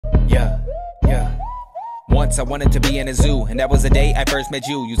Yeah, yeah. Once I wanted to be in a zoo, and that was the day I first met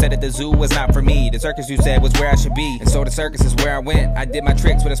you. You said that the zoo was not for me. The circus, you said, was where I should be. And so the circus is where I went. I did my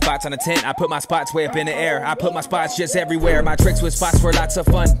tricks with the spots on the tent. I put my spots way up in the air. I put my spots just everywhere. My tricks with spots were lots of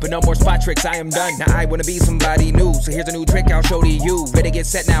fun, but no more spot tricks, I am done. Now I wanna be somebody new, so here's a new trick I'll show to you. Ready, get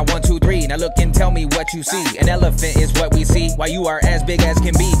set now, 1, 2, 3. Now look and tell me what you see. An elephant is what we see, while you are as big as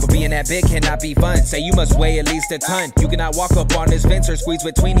can be. But being that big cannot be fun. Say you must weigh at least a ton. You cannot walk up on this fence or squeeze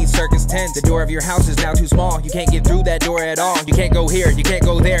between these circus tents. The door of your house is now too small. You can't get through that door at all. You can't go here, you can't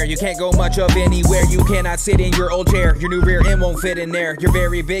go there, you can't go much of anywhere. You cannot sit in your old chair. Your new rear end won't fit in there. You're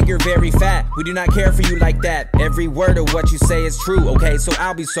very big, you're very fat. We do not care for you like that. Every word of what you say is true. Okay, so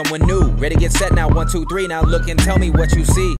I'll be someone new. Ready, get set now, 1, 2, 3. Now look and tell me what you see.